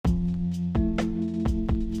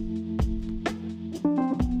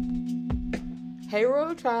Hey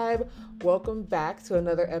Royal Tribe, welcome back to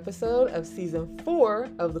another episode of Season 4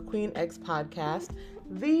 of the Queen X Podcast,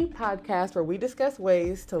 the podcast where we discuss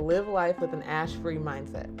ways to live life with an ash-free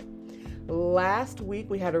mindset. Last week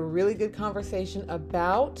we had a really good conversation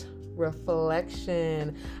about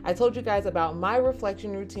reflection. I told you guys about my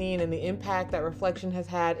reflection routine and the impact that reflection has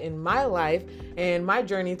had in my life and my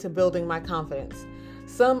journey to building my confidence.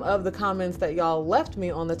 Some of the comments that y'all left me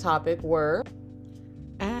on the topic were: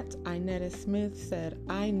 at Inetta Smith said,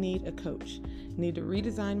 I need a coach. Need to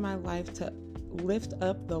redesign my life to lift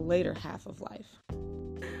up the later half of life.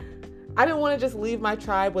 I didn't want to just leave my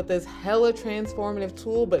tribe with this hella transformative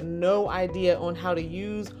tool, but no idea on how to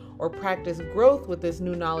use or practice growth with this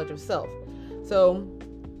new knowledge of self. So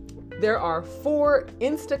there are 4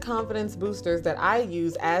 insta confidence boosters that I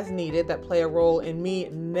use as needed that play a role in me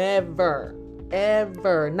never,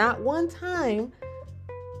 ever, not one time,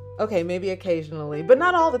 okay, maybe occasionally, but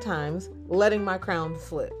not all the times, letting my crown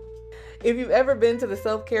slip. If you've ever been to the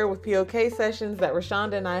self-care with POK sessions that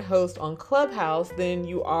Rashonda and I host on Clubhouse, then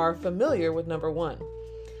you are familiar with number 1,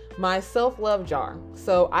 my self-love jar.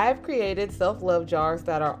 So I've created self-love jars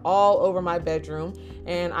that are all over my bedroom,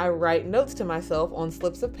 and I write notes to myself on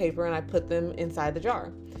slips of paper and I put them inside the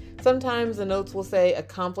jar. Sometimes the notes will say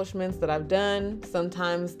accomplishments that I've done.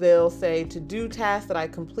 Sometimes they'll say to-do tasks that I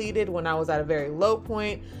completed when I was at a very low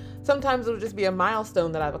point. Sometimes it'll just be a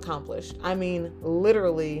milestone that I've accomplished. I mean,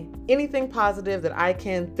 literally anything positive that I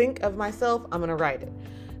can think of myself, I'm gonna write it.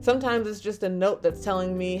 Sometimes it's just a note that's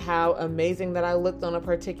telling me how amazing that I looked on a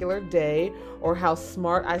particular day, or how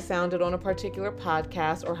smart I sounded on a particular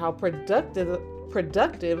podcast, or how productive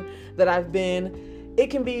that I've been.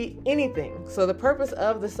 It can be anything. So the purpose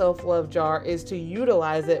of the self-love jar is to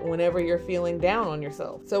utilize it whenever you're feeling down on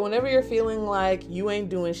yourself. So whenever you're feeling like you ain't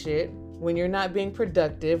doing shit, when you're not being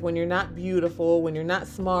productive, when you're not beautiful, when you're not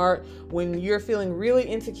smart, when you're feeling really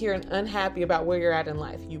insecure and unhappy about where you're at in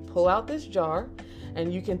life, you pull out this jar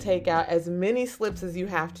and you can take out as many slips as you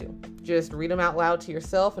have to. Just read them out loud to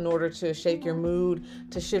yourself in order to shake your mood,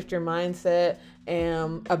 to shift your mindset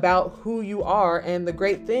about who you are. And the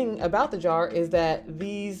great thing about the jar is that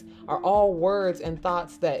these are all words and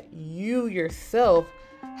thoughts that you yourself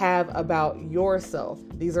have about yourself.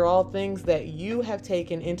 These are all things that you have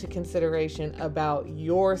taken into consideration about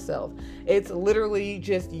yourself. It's literally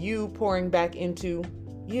just you pouring back into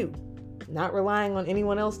you, not relying on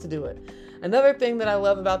anyone else to do it. Another thing that I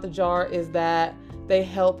love about the jar is that they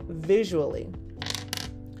help visually.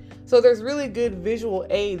 So there's really good visual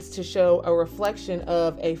aids to show a reflection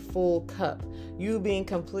of a full cup. You being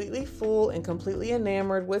completely full and completely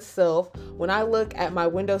enamored with self. When I look at my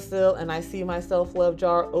windowsill and I see my self-love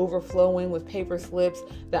jar overflowing with paper slips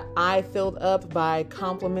that I filled up by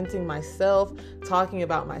complimenting myself, talking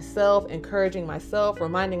about myself, encouraging myself,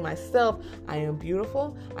 reminding myself I am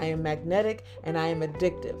beautiful, I am magnetic, and I am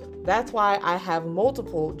addictive. That's why I have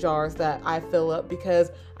multiple jars that I fill up, because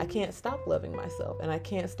I can't stop loving myself and I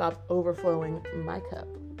can't stop overflowing my cup.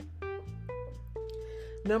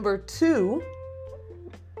 Number 2,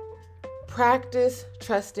 practice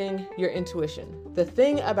trusting your intuition. The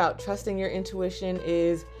thing about trusting your intuition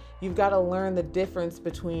is you've got to learn the difference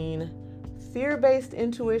between fear-based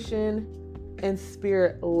intuition and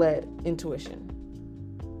spirit-led intuition.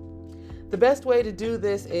 The best way to do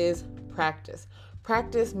this is practice.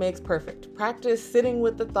 Practice makes perfect. Practice sitting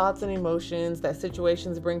with the thoughts and emotions that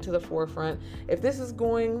situations bring to the forefront. If this is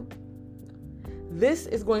going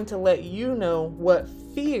to let you know what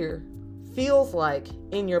fear feels like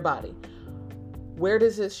in your body. Where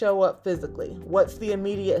does it show up physically? What's the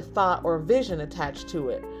immediate thought or vision attached to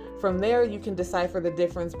it? From there, you can decipher the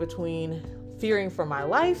difference between fearing for my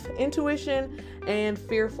life intuition and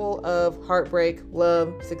fearful of heartbreak,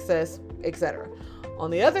 love, success, etc.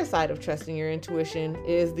 On the other side of trusting your intuition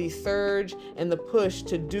is the surge and the push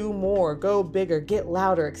to do more, go bigger, get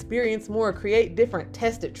louder, experience more, create different,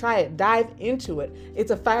 test it, try it, dive into it.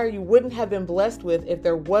 It's a fire you wouldn't have been blessed with if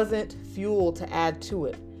there wasn't fuel to add to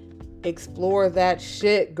it. Explore that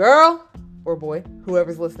shit, girl or boy,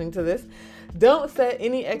 whoever's listening to this. Don't set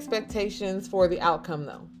any expectations for the outcome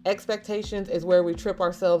though. Expectations is where we trip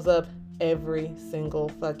ourselves up every single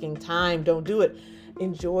fucking time. Don't do it.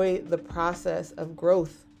 Enjoy the process of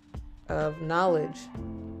growth, of knowledge,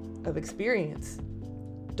 of experience.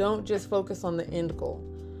 Don't just focus on the end goal.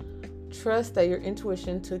 Trust that your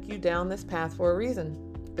intuition took you down this path for a reason.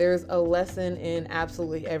 There's a lesson in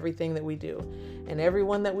absolutely everything that we do and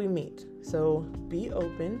everyone that we meet. So be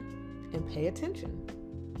open and pay attention.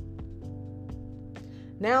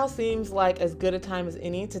 Now seems like as good a time as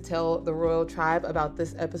any to tell the Royal Tribe about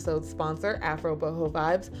this episode's sponsor, Afro Boho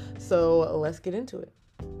Vibes. So let's get into it.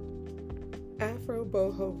 Afro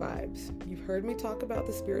Boho Vibes. You've heard me talk about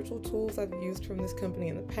the spiritual tools I've used from this company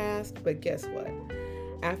in the past, but guess what?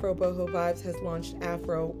 Afro Boho Vibes has launched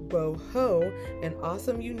Afro Boho, an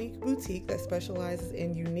awesome, unique boutique that specializes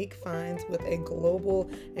in unique finds with a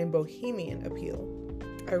global and bohemian appeal.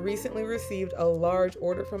 I recently received a large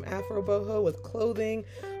order from Afro Boho with clothing,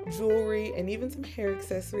 jewelry, and even some hair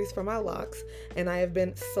accessories for my locks, and I have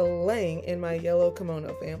been slaying in my yellow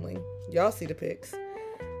kimono family. Y'all see the pics.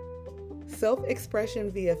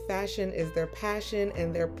 Self-expression via fashion is their passion,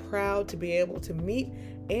 and they're proud to be able to meet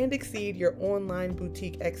and exceed your online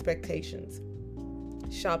boutique expectations.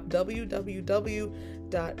 Shop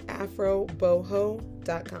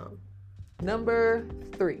www.afroboho.com. Number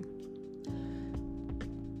 3.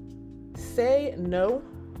 Say no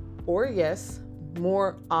or yes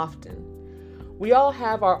more often. We all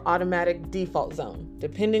have our automatic default zone,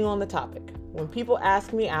 depending on the topic. When people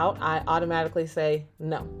ask me out, I automatically say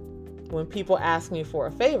no. When people ask me for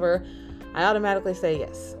a favor, I automatically say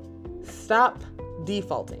yes. Stop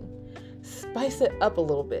defaulting. Spice it up a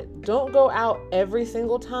little bit. Don't go out every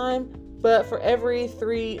single time, but for every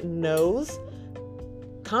 3 no's,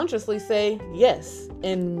 consciously say yes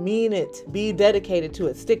and mean it. Be dedicated to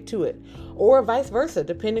it. Stick to it. Or vice versa,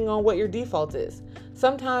 depending on what your default is.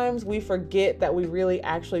 Sometimes we forget that we really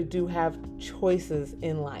actually do have choices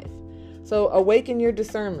in life. So awaken your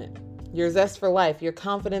discernment, your zest for life, your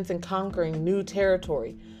confidence in conquering new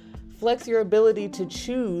territory. Flex your ability to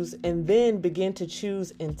choose and then begin to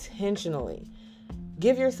choose intentionally.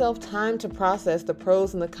 Give yourself time to process the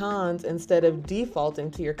pros and the cons instead of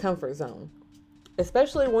defaulting to your comfort zone.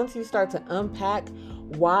 Especially once you start to unpack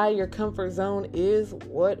why your comfort zone is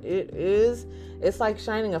what it is, it's like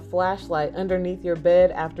shining a flashlight underneath your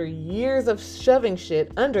bed after years of shoving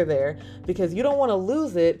shit under there because you don't want to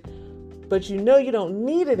lose it, but you know you don't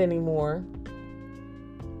need it anymore.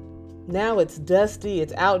 Now it's dusty,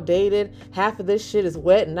 it's outdated, half of this shit is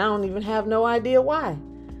wet, and I don't even have no idea why.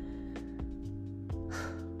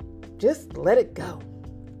 Just let it go.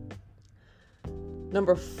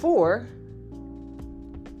 Number 4,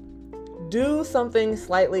 do something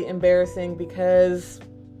slightly embarrassing because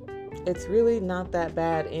it's really not that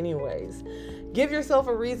bad anyways. Give yourself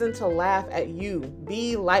a reason to laugh at you.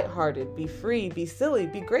 Be lighthearted, be free, be silly,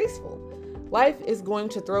 be graceful. Life is going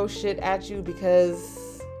to throw shit at you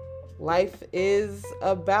because life is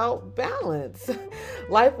about balance.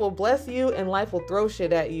 Life will bless you and life will throw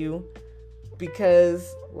shit at you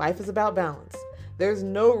because life is about balance. There's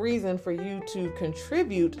no reason for you to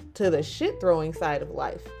contribute to the shit throwing side of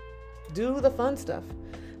life. Do the fun stuff.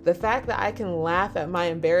 The fact that I can laugh at my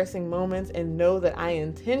embarrassing moments and know that I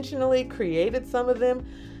intentionally created some of them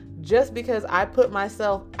just because I put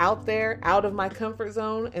myself out there, out of my comfort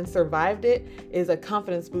zone and survived it is a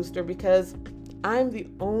confidence booster because I'm the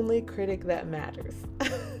only critic that matters.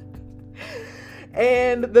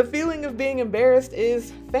 And the feeling of being embarrassed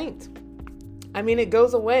is faint. I mean, it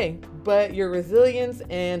goes away, but your resilience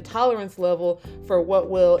and tolerance level for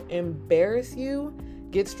what will embarrass you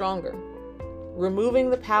gets stronger.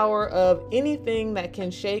 Removing the power of anything that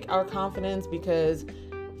can shake our confidence because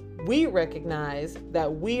we recognize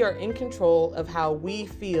that we are in control of how we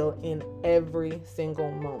feel in every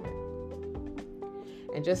single moment.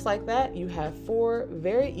 And just like that, you have 4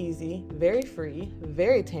 very easy, very free,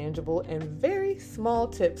 very tangible, and very small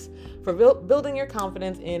tips for building your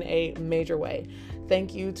confidence in a major way.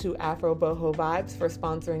 Thank you to Afro Boho Vibes for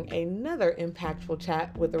sponsoring another impactful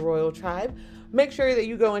chat with the Royal Tribe. Make sure that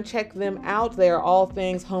you go and check them out. They are all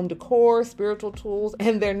things home decor, spiritual tools,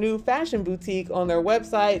 and their new fashion boutique on their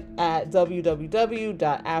website at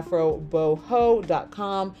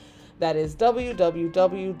www.afroboho.com. That is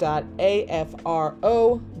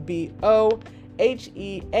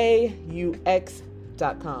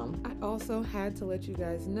www.afroboheaux.com. I also had to let you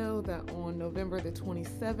guys know that on November the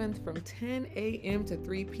 27th from 10 a.m. to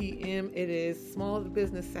 3 p.m. it is Small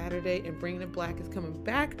Business Saturday, and Bringing It Black is coming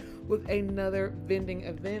back with another vending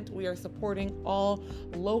event. We are supporting all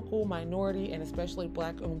local minority and especially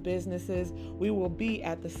Black-owned businesses. We will be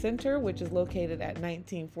at the center, which is located at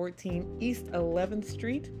 1914 East 11th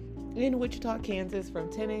Street in Wichita, Kansas from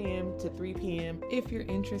 10 a.m. to 3 p.m. If you're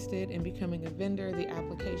interested in becoming a vendor, the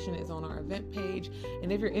application is on our event page. And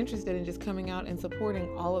if you're interested in just coming out and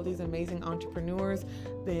supporting all of these amazing entrepreneurs,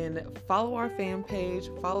 then follow our fan page,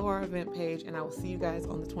 follow our event page, and I will see you guys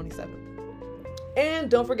on the 27th.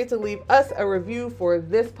 And don't forget to leave us a review for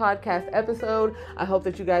this podcast episode. I hope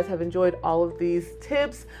that you guys have enjoyed all of these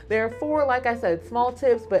tips. There are 4, like I said, small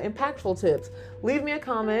tips, but impactful tips. leave me a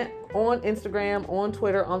comment on Instagram, on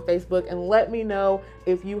Twitter, on Facebook, and let me know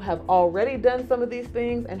if you have already done some of these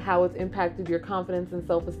things and how it's impacted your confidence and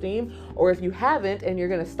self-esteem, or if you haven't and you're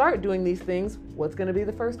going to start doing these things, what's going to be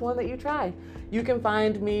the first one that you try? You can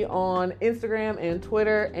find me on Instagram and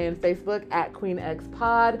Twitter and Facebook at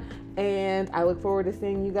QueenXPod, and I look forward to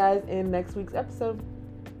seeing you guys in next week's episode.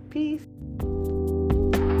 Peace.